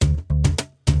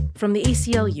From the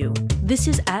ACLU, this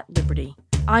is At Liberty.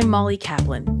 I'm Molly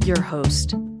Kaplan, your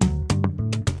host.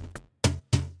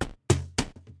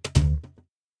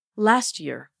 Last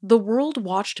year, the world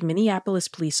watched Minneapolis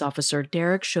police officer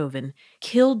Derek Chauvin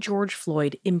kill George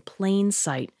Floyd in plain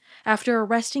sight after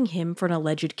arresting him for an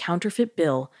alleged counterfeit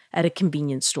bill at a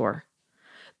convenience store.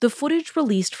 The footage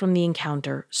released from the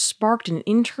encounter sparked an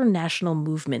international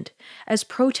movement as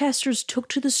protesters took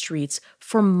to the streets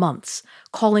for months,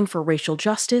 calling for racial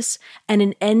justice and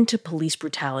an end to police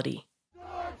brutality.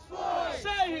 George Floyd!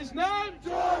 Say his name!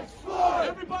 George Floyd!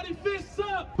 Everybody fists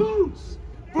up! Boots!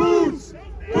 Boots!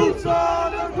 Boots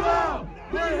on the ground!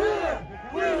 We're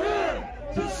here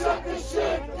to shut this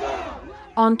shit down!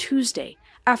 On Tuesday,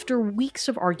 after weeks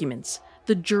of arguments,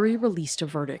 the jury released a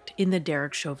verdict in the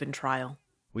Derek Chauvin trial.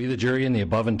 We, the jury, in the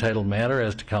above entitled matter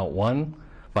as to count 1,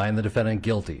 find the defendant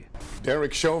guilty.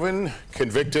 Derek Chauvin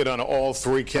convicted on all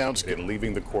 3 counts and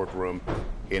leaving the courtroom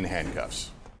in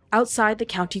handcuffs. Outside the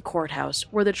county courthouse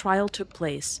where the trial took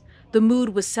place, the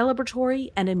mood was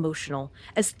celebratory and emotional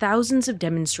as thousands of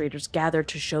demonstrators gathered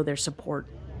to show their support.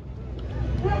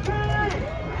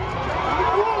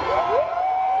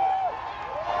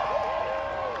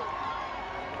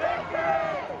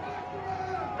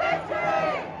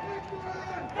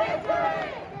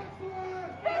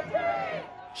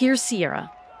 Here's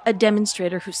Sierra, a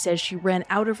demonstrator who says she ran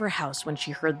out of her house when she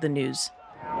heard the news.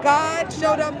 God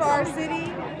showed up for our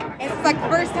city, and it's like the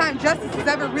first time justice has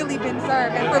ever really been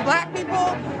served. And for Black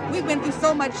people, we've been through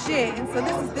so much shit, and so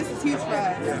this is huge for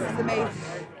us. This is amazing.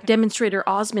 Demonstrator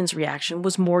Osman's reaction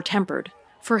was more tempered.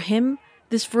 For him,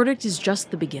 this verdict is just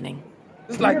the beginning.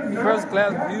 It's like first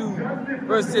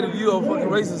city view of fucking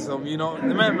racism, you know?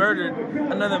 The man murdered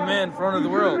another man in front of the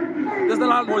world. There's a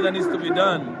lot more that needs to be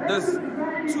done. There's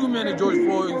too many George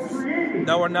Floyds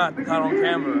that were not caught on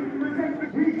camera.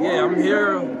 Yeah, I'm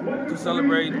here to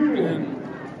celebrate and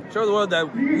show the world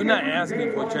that we're not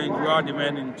asking for change, we are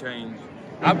demanding change.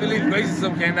 I believe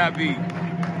racism cannot be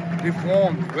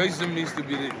reformed. Racism needs to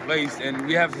be replaced, and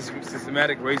we have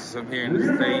systematic racism here in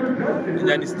the state, and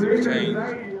that needs to be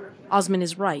changed. Osman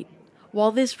is right.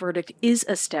 While this verdict is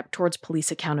a step towards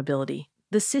police accountability,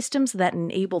 the systems that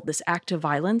enabled this act of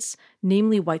violence,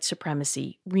 namely white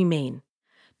supremacy, remain.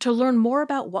 To learn more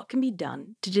about what can be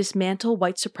done to dismantle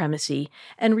white supremacy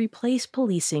and replace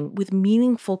policing with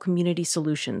meaningful community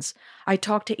solutions, I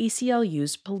talked to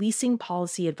ACLU's Policing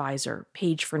Policy Advisor,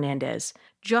 Paige Fernandez,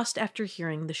 just after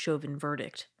hearing the Chauvin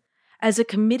verdict. As a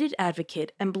committed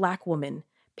advocate and Black woman,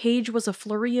 Paige was a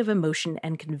flurry of emotion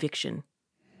and conviction.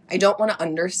 I don't want to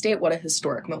understate what a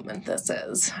historic moment this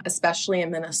is. Especially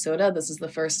in Minnesota, this is the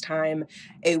first time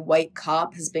a white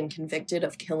cop has been convicted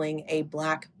of killing a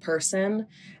Black person,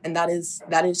 and that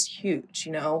is huge,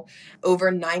 you know.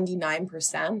 Over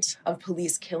 99% of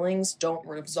police killings don't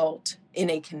result in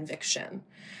a conviction.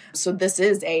 So this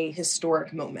is a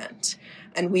historic moment,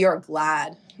 and we are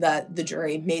glad that the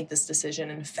jury made this decision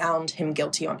and found him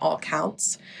guilty on all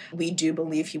counts. We do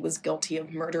believe he was guilty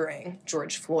of murdering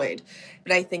George Floyd,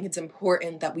 but I think it's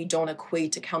important that we don't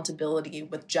equate accountability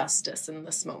with justice in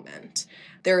this moment.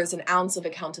 There is an ounce of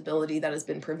accountability that has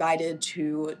been provided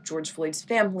to George Floyd's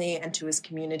family and to his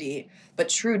community, but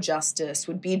true justice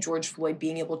would be George Floyd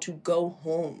being able to go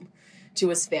home to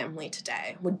his family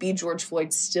today, would be George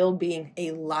Floyd still being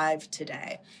alive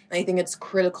today. And I think it's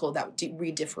critical that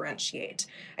we differentiate.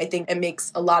 I think it makes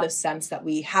a lot of sense that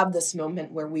we have this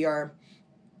moment where we are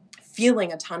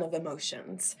feeling a ton of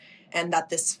emotions and that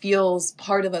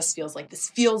part of us feels like this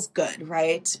feels good,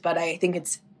 right? But I think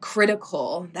it's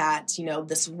critical that, you know,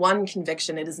 this one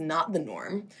conviction, it is not the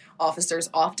norm. Officers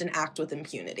often act with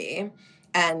impunity.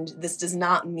 And this does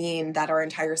not mean that our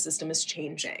entire system is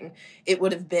changing. It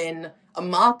would have been a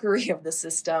mockery of the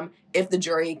system if the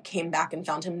jury came back and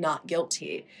found him not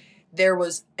guilty. There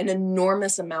was an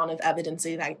enormous amount of evidence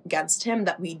against him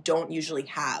that we don't usually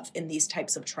have in these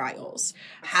types of trials.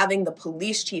 Having the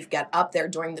police chief get up there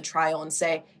during the trial and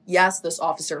say, yes, this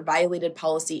officer violated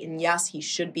policy, and yes, he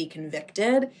should be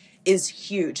convicted, is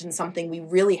huge and something we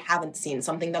really haven't seen,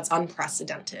 something that's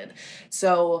unprecedented.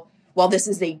 So while this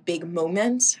is a big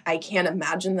moment, I can't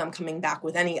imagine them coming back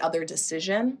with any other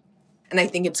decision. And I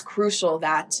think it's crucial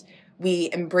that we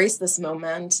embrace this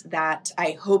moment, that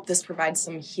I hope this provides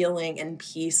some healing and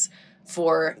peace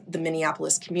for the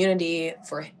Minneapolis community,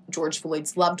 for George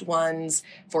Floyd's loved ones,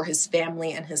 for his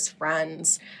family and his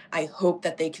friends. I hope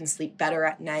that they can sleep better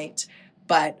at night.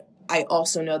 But I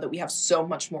also know that we have so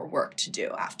much more work to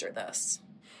do after this.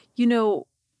 You know,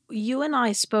 You and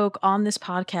I spoke on this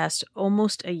podcast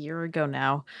almost a year ago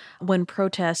now when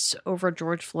protests over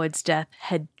George Floyd's death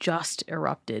had just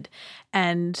erupted.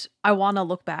 And I want to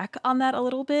look back on that a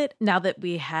little bit now that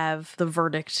we have the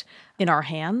verdict in our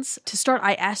hands. To start,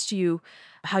 I asked you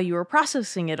how you were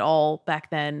processing it all back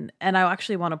then, and I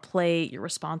actually want to play your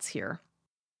response here.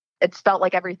 It's felt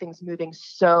like everything's moving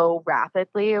so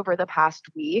rapidly over the past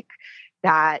week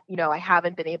that, I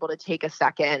haven't been able to take a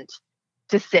second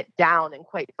to sit down. And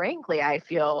quite frankly, I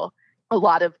feel a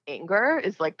lot of anger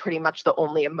is like pretty much the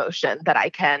only emotion that I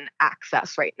can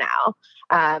access right now.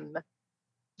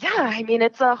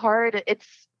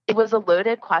 It was a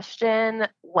loaded question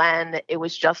when it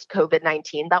was just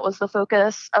COVID-19 that was the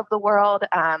focus of the world,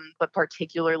 but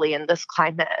particularly in this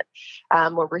climate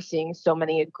where we're seeing so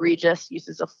many egregious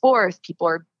uses of force. People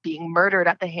are being murdered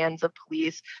at the hands of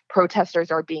police.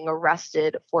 Protesters are being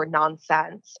arrested for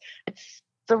nonsense. It's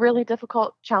a really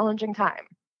difficult, challenging time.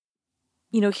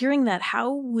 Hearing that,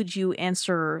 how would you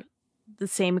answer the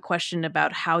same question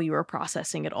about how you are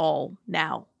processing it all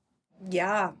now?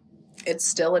 Yeah, it's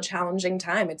still a challenging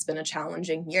time. It's been a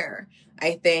challenging year.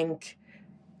 I think,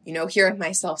 hearing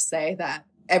myself say that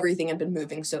everything had been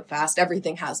moving so fast,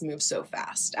 everything has moved so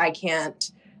fast. I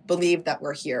can't believe that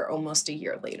we're here almost a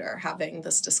year later having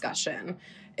this discussion.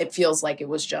 It feels like it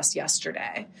was just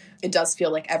yesterday. It does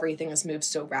feel like everything has moved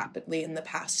so rapidly in the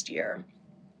past year.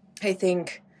 I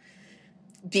think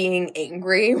being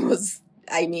angry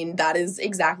that is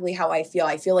exactly how I feel.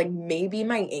 I feel like maybe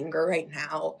my anger right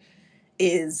now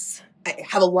I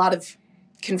have a lot of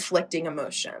conflicting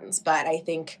emotions, but I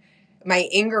think my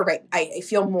anger, I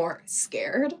feel more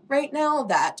scared right now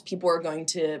that people are going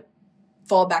to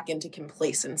fall back into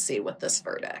complacency with this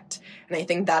verdict. And I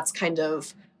think that's kind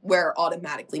of where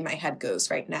automatically my head goes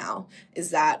right now,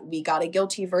 is that we got a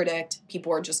guilty verdict.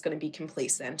 People are just going to be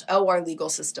complacent. Oh, our legal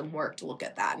system worked. Look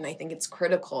at that. And I think it's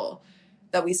critical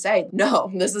that we say,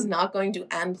 no, this is not going to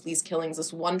end police killings.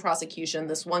 This one prosecution,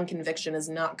 this one conviction is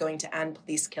not going to end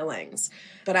police killings.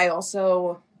 But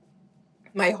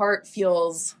my heart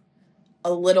feels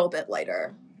a little bit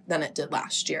lighter than it did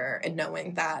last year, and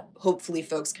knowing that hopefully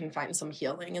folks can find some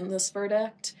healing in this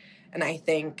verdict. And I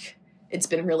think it's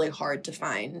been really hard to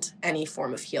find any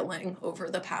form of healing over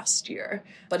the past year.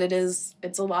 But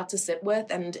it's a lot to sit with,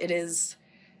 and it is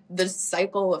the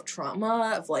cycle of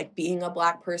trauma of being a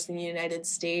Black person in the United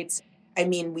States. I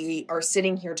mean, we are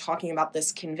sitting here talking about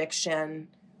this conviction.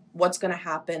 What's going to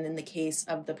happen in the case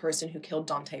of the person who killed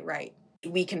Daunte Wright?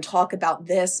 We can talk about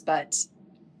this, but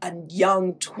a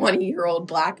young 20-year-old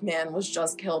Black man was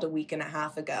just killed a week and a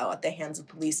half ago at the hands of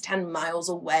police 10 miles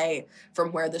away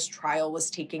from where this trial was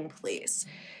taking place.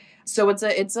 So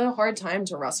it's a hard time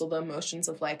to wrestle the emotions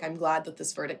of I'm glad that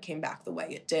this verdict came back the way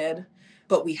it did,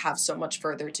 but we have so much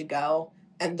further to go,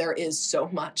 and there is so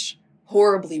much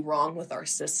horribly wrong with our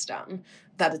system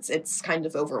that it's kind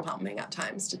of overwhelming at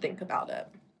times to think about it.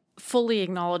 Fully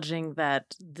acknowledging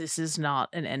that this is not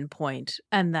an endpoint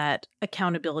and that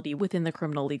accountability within the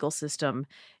criminal legal system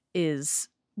is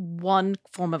one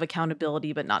form of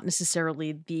accountability, but not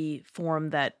necessarily the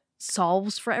form that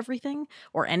solves for everything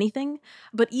or anything.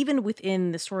 But even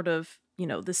within the sort of,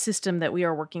 the system that we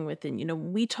are working within,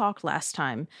 when we talked last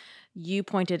time, you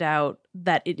pointed out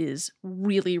that it is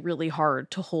really, really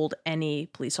hard to hold any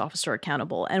police officer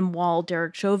accountable. And while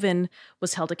Derek Chauvin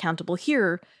was held accountable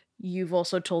here, you've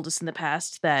also told us in the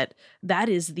past that that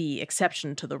is the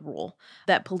exception to the rule,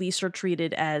 that police are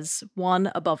treated as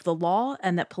one above the law,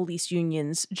 and that police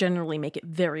unions generally make it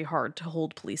very hard to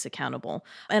hold police accountable.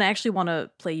 And I actually want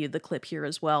to play you the clip here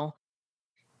as well.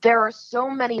 There are so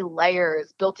many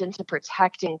layers built into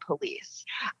protecting police.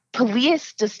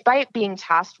 Police, despite being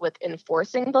tasked with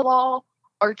enforcing the law,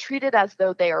 are treated as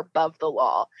though they are above the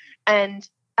law. And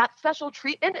that special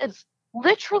treatment is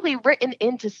literally written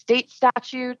into state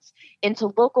statutes,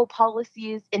 into local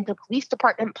policies, into police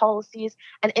department policies,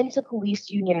 and into police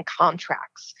union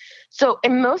contracts. So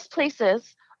in most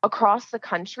places across the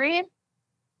country,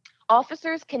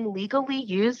 officers can legally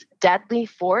use deadly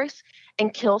force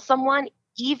and kill someone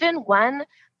even when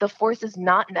the force is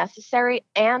not necessary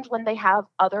and when they have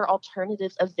other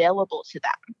alternatives available to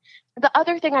them. The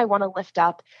other thing I want to lift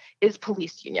up is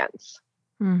police unions.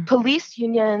 Police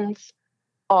unions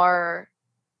are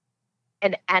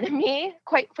an enemy,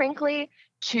 quite frankly,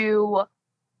 to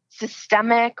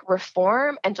systemic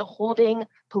reform and to holding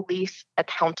police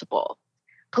accountable.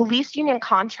 Police union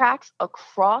contracts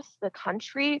across the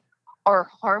country are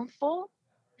harmful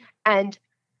and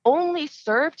only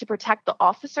serve to protect the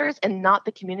officers and not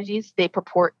the communities they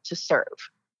purport to serve.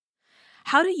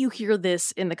 How do you hear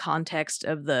this in the context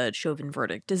of the Chauvin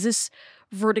verdict? Does this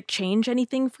verdict change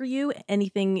anything for you?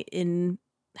 Anything in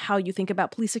how you think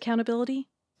about police accountability?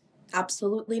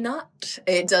 Absolutely not.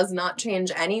 It does not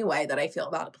change any way that I feel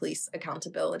about police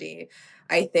accountability.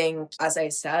 I think, as I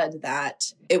said,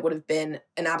 that it would have been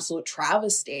an absolute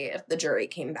travesty if the jury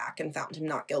came back and found him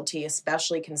not guilty,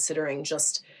 especially considering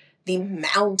just the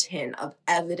mountain of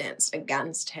evidence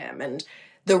against him and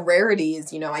the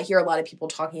rarities. I hear a lot of people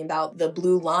talking about the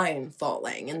blue line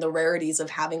falling and the rarities of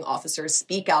having officers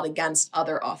speak out against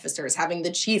other officers, having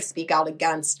the chief speak out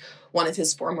against one of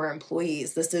his former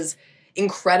employees. This is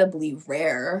incredibly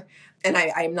rare, and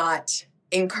I'm not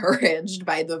encouraged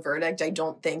by the verdict. I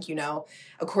don't think,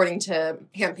 according to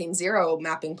Campaign Zero,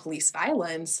 Mapping Police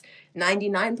Violence,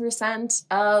 99%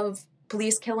 of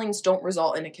police killings don't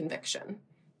result in a conviction.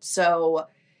 So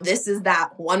this is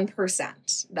that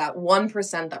 1%,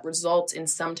 that results in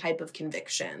some type of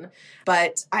conviction.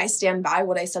 But I stand by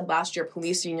what I said last year.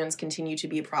 Police unions continue to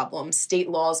be a problem. State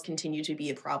laws continue to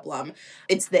be a problem.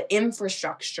 It's the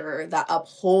infrastructure that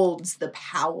upholds the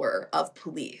power of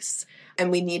police.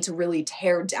 And we need to really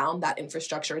tear down that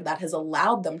infrastructure that has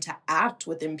allowed them to act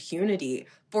with impunity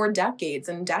for decades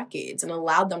and decades and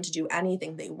allowed them to do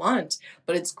anything they want.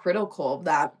 But it's critical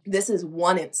that this is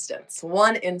one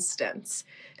instance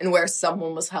in where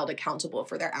someone was held accountable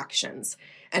for their actions.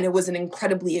 And it was an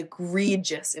incredibly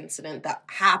egregious incident that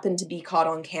happened to be caught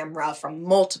on camera from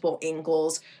multiple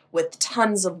angles with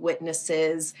tons of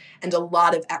witnesses and a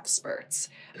lot of experts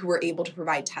who were able to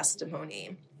provide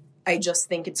testimony. I just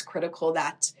think it's critical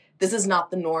that this is not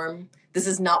the norm. This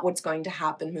is not what's going to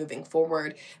happen moving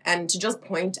forward. And to just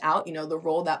point out, the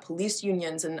role that police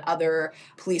unions and other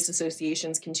police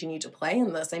associations continue to play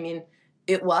in this. I mean,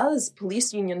 it was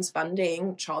police unions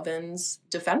funding Chauvin's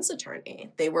defense attorney.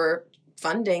 They were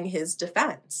funding his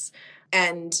defense.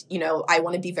 And, I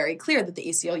want to be very clear that the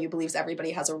ACLU believes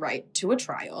everybody has a right to a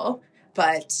trial.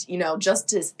 But, just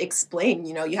to explain,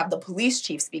 you have the police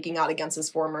chief speaking out against his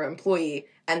former employee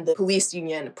and the police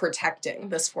union protecting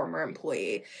this former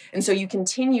employee. And so you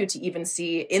continue to even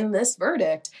see in this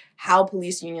verdict how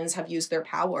police unions have used their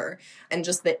power and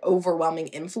just the overwhelming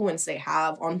influence they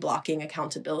have on blocking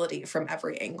accountability from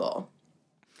every angle.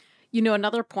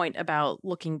 Another point about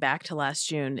looking back to last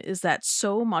June is that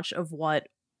so much of what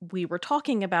we were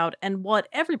talking about and what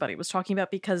everybody was talking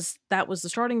about, because that was the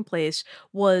starting place,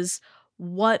 was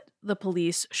what the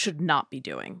police should not be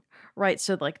doing, right?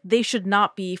 So they should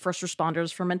not be first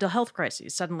responders for mental health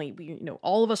crises. Suddenly,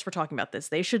 all of us were talking about this.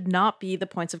 They should not be the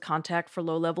points of contact for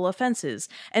low-level offenses.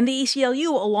 And the ACLU,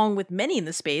 along with many in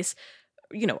the space,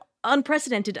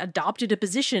 unprecedented, adopted a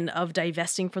position of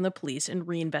divesting from the police and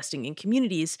reinvesting in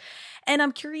communities. And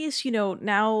I'm curious,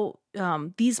 now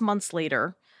these months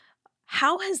later,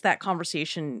 how has that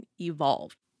conversation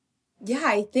evolved? Yeah,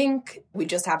 I think we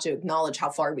just have to acknowledge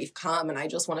how far we've come. And I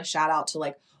just want to shout out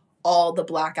to all the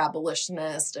Black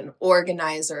abolitionists and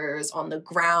organizers on the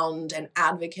ground and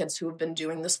advocates who have been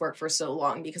doing this work for so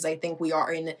long, because I think we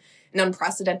are in an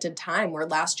unprecedented time where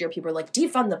last year people were like,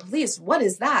 defund the police. What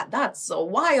is that? That's a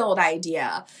wild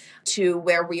idea. To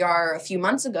where we are a few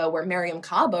months ago, where Mariame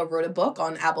Kaba wrote a book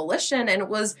on abolition, and it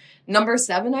was number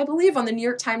 7, I believe, on the New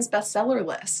York Times bestseller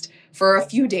list for a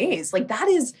few days.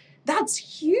 That's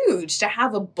huge to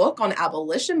have a book on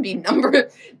abolition be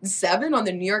number 7 on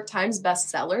the New York Times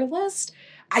bestseller list.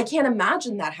 I can't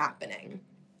imagine that happening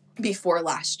before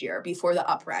last year, before the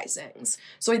uprisings.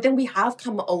 So I think we have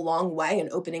come a long way in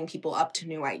opening people up to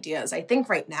new ideas. I think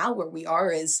right now where we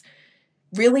are is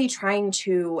really trying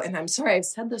to, and I'm sorry I've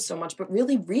said this so much, but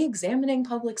really re-examining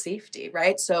public safety,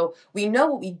 right? So we know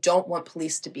what we don't want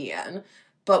police to be in,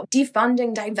 but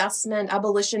defunding, divestment,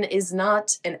 abolition is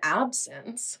not an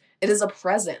absence. It is a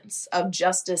presence of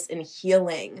justice and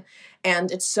healing.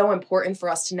 And it's so important for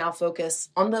us to now focus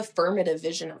on the affirmative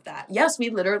vision of that. Yes,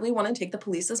 we literally want to take the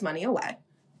police's money away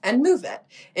and move it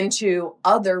into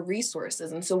other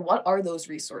resources. And so what are those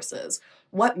resources?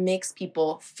 What makes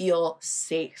people feel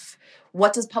safe?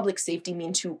 What does public safety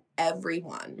mean to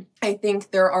everyone? I think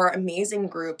there are amazing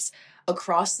groups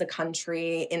across the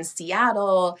country, in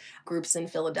Seattle, groups in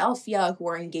Philadelphia who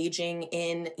are engaging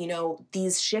in,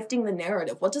 these shifting the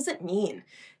narrative. What does it mean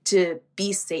to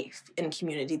be safe in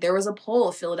community? There was a poll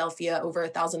of Philadelphia, over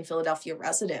 1,000 Philadelphia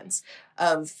residents,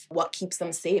 of what keeps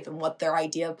them safe and what their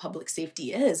idea of public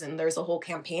safety is. And there's a whole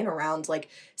campaign around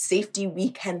safety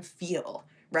we can feel,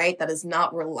 right? That is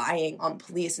not relying on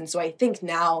police. And so I think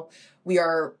now we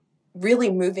are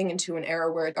really moving into an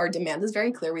era where our demand is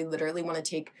very clear. We literally want to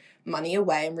take money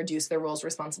away and reduce their roles,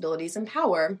 responsibilities, and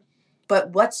power.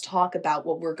 But let's talk about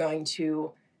what we're going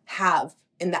to have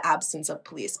in the absence of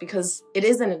police, because it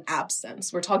isn't an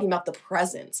absence. We're talking about the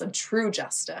presence of true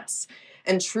justice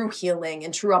and true healing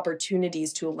and true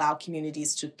opportunities to allow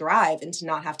communities to thrive and to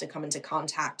not have to come into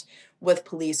contact with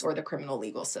police or the criminal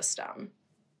legal system.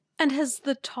 And has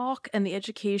the talk and the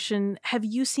education, have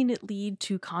you seen it lead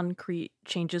to concrete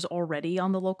changes already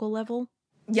on the local level?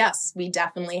 Yes, we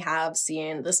definitely have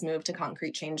seen this move to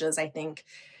concrete changes. I think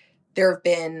there have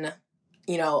been,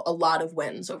 a lot of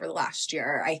wins over the last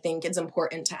year. I think it's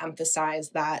important to emphasize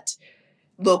that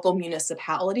local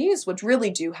municipalities, which really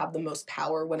do have the most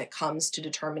power when it comes to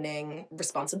determining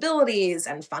responsibilities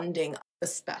and funding,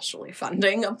 especially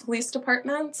funding of police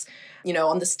departments.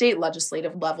 On the state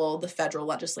legislative level, the federal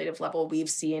legislative level, we've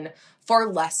seen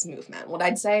far less movement. What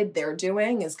I'd say they're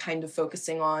doing is kind of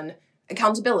focusing on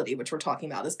accountability, which we're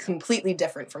talking about, is completely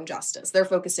different from justice. They're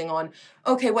focusing on,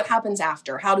 okay, what happens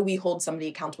after? How do we hold somebody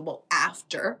accountable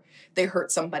after they hurt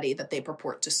somebody that they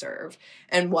purport to serve?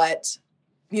 And what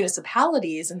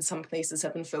municipalities in some places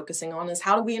have been focusing on is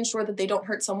how do we ensure that they don't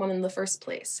hurt someone in the first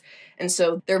place? And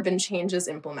so there have been changes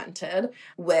implemented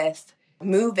with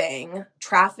moving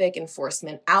traffic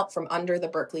enforcement out from under the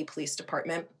Berkeley Police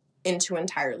Department into an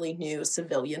entirely new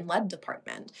civilian-led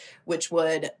department, which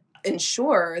would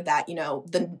ensure that,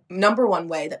 the number one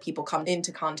way that people come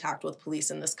into contact with police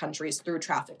in this country is through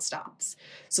traffic stops.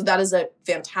 So that is a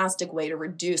fantastic way to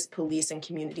reduce police and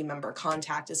community member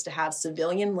contact, is to have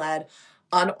civilian-led,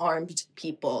 unarmed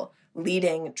people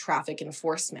leading traffic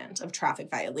enforcement of traffic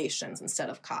violations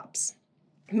instead of cops.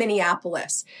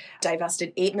 Minneapolis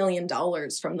divested $8 million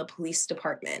from the police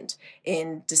department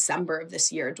in December of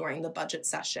this year during the budget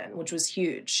session, which was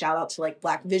huge. Shout out to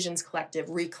Black Visions Collective,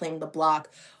 Reclaim the Block,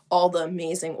 all the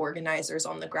amazing organizers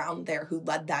on the ground there who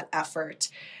led that effort.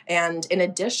 And in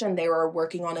addition, they were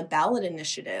working on a ballot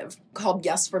initiative called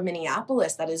Yes for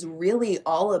Minneapolis that is really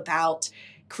all about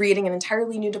creating an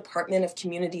entirely new department of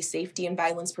community safety and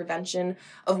violence prevention,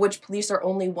 of which police are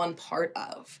only one part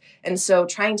of. And so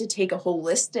trying to take a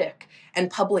holistic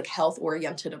and public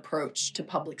health-oriented approach to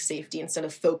public safety instead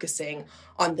of focusing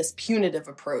on this punitive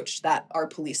approach that our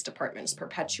police departments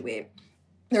perpetuate.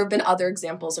 There have been other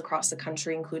examples across the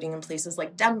country, including in places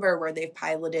like Denver, where they've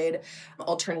piloted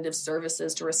alternative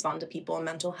services to respond to people in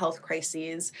mental health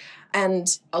crises,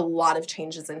 and a lot of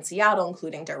changes in Seattle,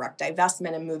 including direct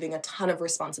divestment and moving a ton of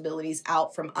responsibilities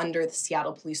out from under the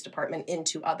Seattle Police Department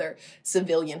into other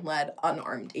civilian-led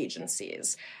unarmed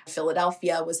agencies.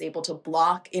 Philadelphia was able to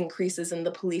block increases in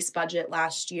the police budget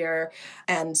last year,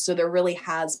 and so there really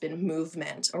has been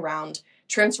movement around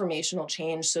transformational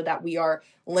change so that we are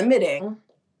limiting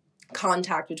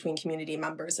contact between community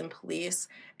members and police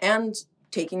and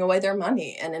taking away their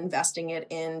money and investing it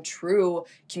in true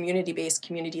community-based,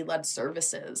 community-led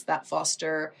services that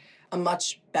foster a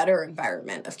much better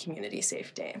environment of community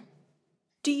safety.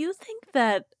 Do you think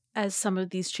that as some of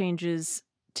these changes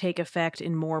take effect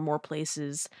in more and more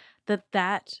places,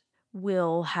 that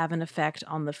will have an effect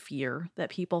on the fear that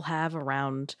people have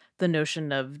around the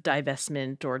notion of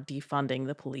divestment or defunding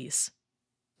the police?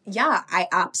 Yeah, I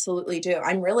absolutely do.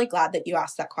 I'm really glad that you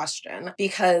asked that question,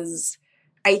 because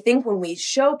I think when we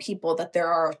show people that there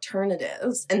are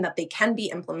alternatives and that they can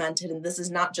be implemented, and this is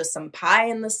not just some pie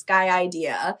in the sky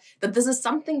idea, that this is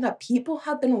something that people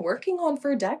have been working on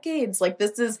for decades.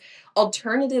 This is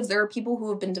alternatives. There are people who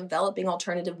have been developing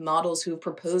alternative models who have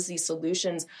proposed these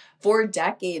solutions for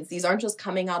decades. These aren't just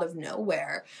coming out of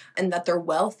nowhere, and that they're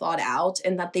well thought out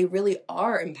and that they really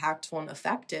are impactful and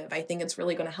effective. I think it's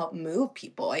really going to help move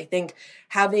people. I think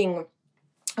having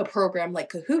a program like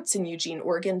Cahoots in Eugene,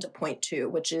 Oregon to point to,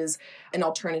 which is an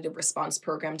alternative response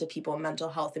program to people in mental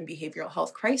health and behavioral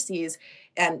health crises,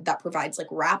 and that provides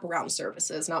wraparound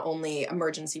services, not only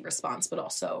emergency response, but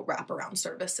also wraparound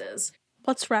services.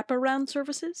 What's wraparound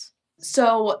services?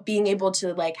 So being able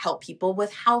to help people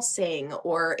with housing,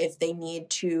 or if they need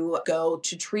to go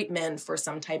to treatment for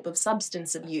some type of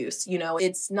substance abuse,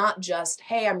 it's not just,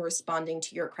 hey, I'm responding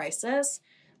to your crisis.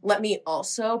 Let me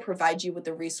also provide you with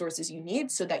the resources you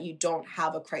need so that you don't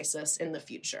have a crisis in the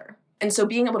future. And so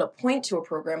being able to point to a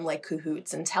program like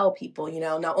Cahoots and tell people,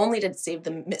 not only did it save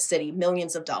the city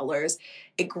millions of dollars,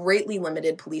 it greatly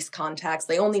limited police contacts.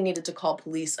 They only needed to call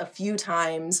police a few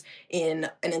times in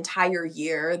an entire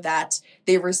year, that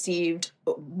they received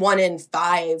 1 in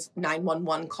 5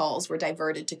 911 calls were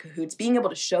diverted to Cahoots. Being able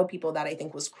to show people that, I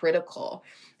think, was critical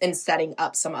in setting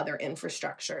up some other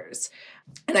infrastructures.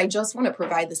 And I just want to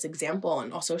provide this example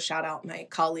and also shout out my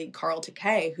colleague, Carl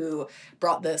Takei, who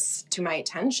brought this to my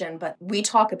attention. But we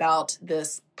talk about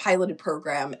this piloted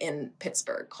program in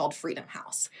Pittsburgh called Freedom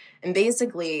House. And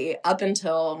basically, up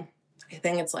until, I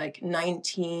think it's like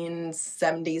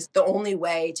 1970s, the only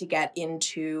way to get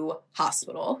into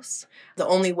hospitals, the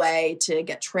only way to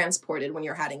get transported when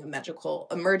you're having a medical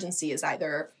emergency is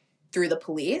either through the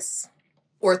police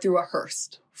or through a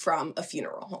hearse from a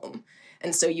funeral home.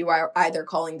 And so you are either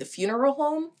calling the funeral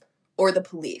home or the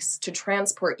police to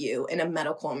transport you in a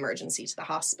medical emergency to the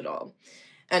hospital.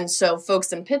 And so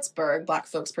folks in Pittsburgh, Black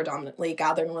folks predominantly,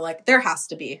 gathered and were like, there has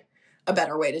to be a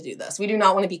better way to do this. We do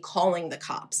not want to be calling the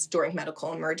cops during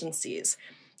medical emergencies.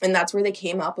 And that's where they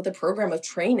came up with a program of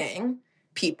training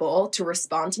people to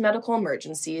respond to medical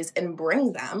emergencies and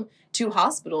bring them to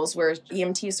hospitals where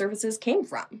EMT services came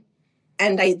from.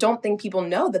 And I don't think people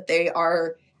know that they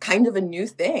are kind of a new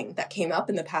thing that came up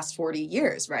in the past 40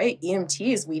 years, right?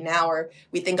 EMTs,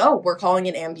 we think, oh, we're calling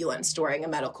an ambulance during a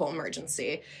medical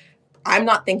emergency. I'm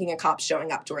not thinking a cop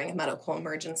showing up during a medical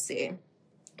emergency.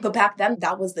 But back then,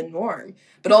 that was the norm.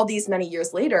 But all these many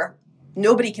years later,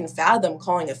 nobody can fathom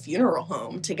calling a funeral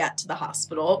home to get to the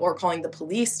hospital or calling the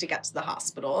police to get to the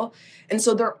hospital. And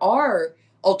so there are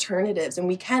alternatives, and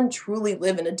we can truly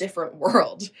live in a different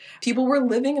world. People were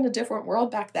living in a different world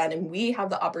back then, and we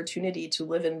have the opportunity to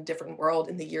live in a different world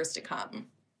in the years to come.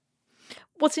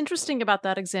 What's interesting about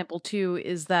that example, too,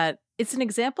 is that it's an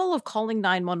example of calling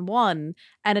 911,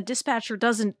 and a dispatcher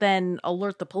doesn't then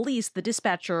alert the police. The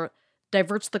dispatcher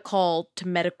diverts the call to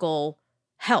medical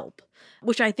help,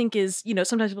 which I think is,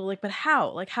 sometimes people are like, but how?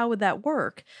 Like, how would that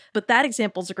work? But that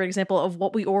example is a great example of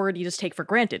what we already just take for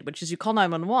granted, which is you call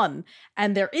 911,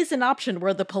 and there is an option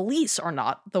where the police are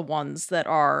not the ones that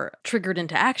are triggered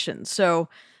into action. So,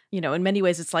 in many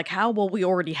ways, it's like, how? Well, we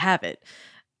already have it.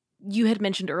 You had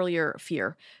mentioned earlier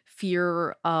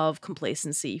fear of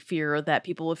complacency, fear that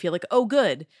people will feel like, oh,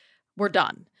 good, we're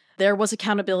done. There was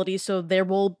accountability, so there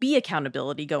will be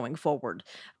accountability going forward.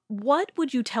 What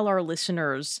would you tell our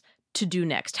listeners to do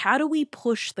next? How do we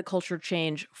push the culture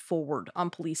change forward on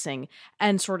policing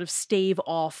and sort of stave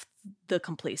off the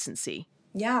complacency?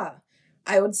 Yeah,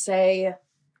 I would say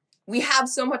we have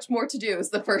so much more to do is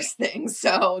the first thing.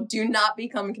 So do not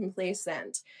become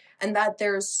complacent. And that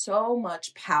there's so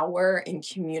much power in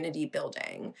community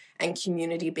building and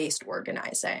community-based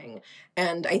organizing.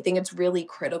 And I think it's really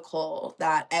critical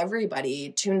that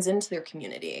everybody tunes into their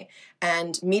community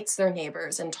and meets their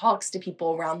neighbors and talks to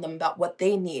people around them about what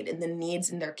they need and the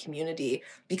needs in their community,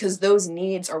 because those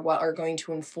needs are what are going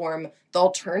to inform the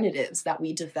alternatives that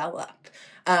we develop.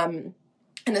 And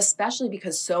especially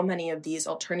because so many of these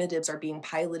alternatives are being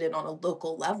piloted on a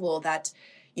local level that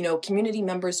community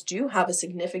members do have a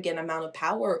significant amount of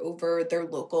power over their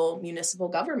local municipal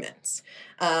governments.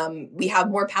 We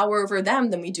have more power over them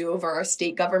than we do over our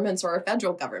state governments or our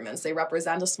federal governments. They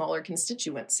represent a smaller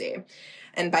constituency.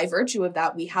 And by virtue of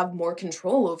that, we have more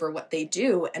control over what they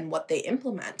do and what they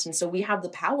implement. And so we have the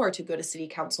power to go to city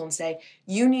council and say,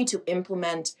 you need to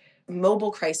implement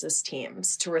mobile crisis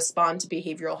teams to respond to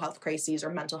behavioral health crises or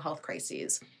mental health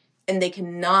crises. And they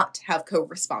cannot have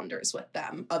co-responders with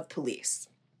them of police.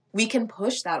 We can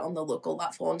push that on the local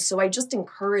level. And so I just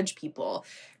encourage people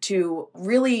to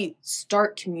really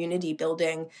start community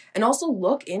building and also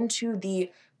look into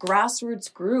the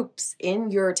grassroots groups in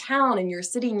your town, in your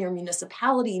city, in your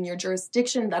municipality, in your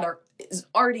jurisdiction that is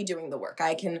already doing the work.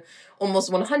 I can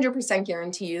almost 100%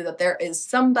 guarantee you that there is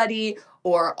somebody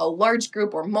or a large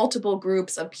group or multiple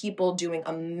groups of people doing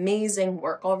amazing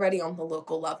work already on the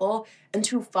local level, and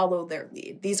to follow their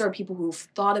lead. These are people who've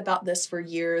thought about this for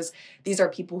years. These are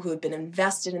people who have been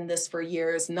invested in this for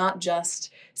years, not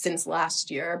just since last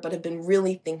year, but have been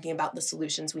really thinking about the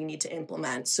solutions we need to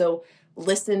implement. So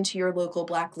listen to your local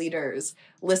Black leaders,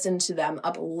 listen to them,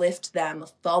 uplift them,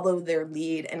 follow their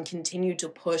lead, and continue to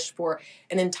push for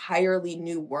an entirely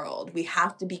new world. We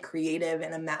have to be creative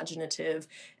and imaginative,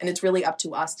 and it's really up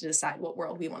to us to decide what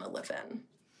world we want to live in.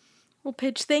 Well,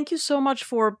 Paige, thank you so much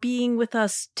for being with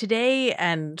us today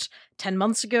and 10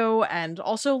 months ago and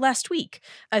also last week.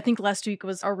 I think last week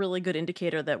was a really good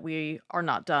indicator that we are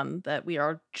not done, that we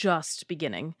are just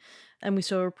beginning. And we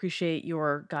so appreciate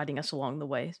your guiding us along the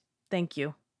way. Thank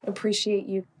you. Appreciate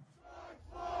you.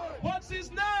 What's his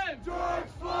name? George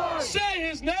Floyd. Say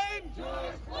his name.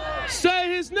 George Floyd.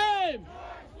 Say his name.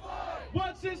 George Floyd.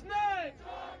 What's his name?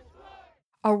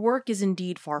 Our work is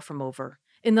indeed far from over.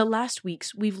 In the last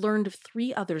weeks, we've learned of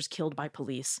 3 others killed by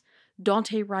police: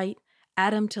 Daunte Wright,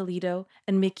 Adam Toledo,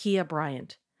 and Ma'Khia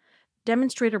Bryant.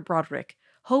 Demonstrator Broderick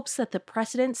hopes that the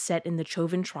precedent set in the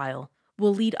Chauvin trial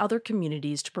will lead other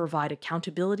communities to provide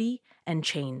accountability and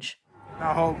change.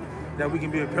 I hope that we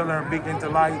can be a pillar and beacon to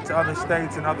light to other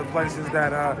states and other places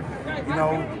that,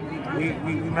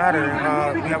 we matter,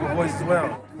 and we have a voice as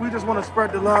well. We just want to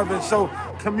spread the love and show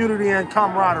community and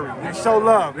camaraderie. And show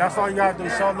love. That's all you got to do,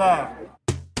 show love.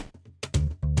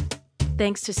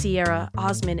 Thanks to Sierra,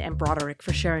 Osman, and Broderick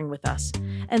for sharing with us.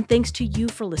 And thanks to you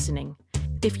for listening.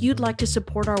 If you'd like to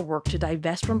support our work to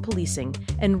divest from policing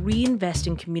and reinvest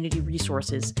in community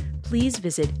resources, please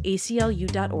visit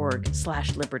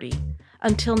aclu.org/liberty.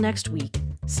 Until next week,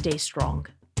 stay strong.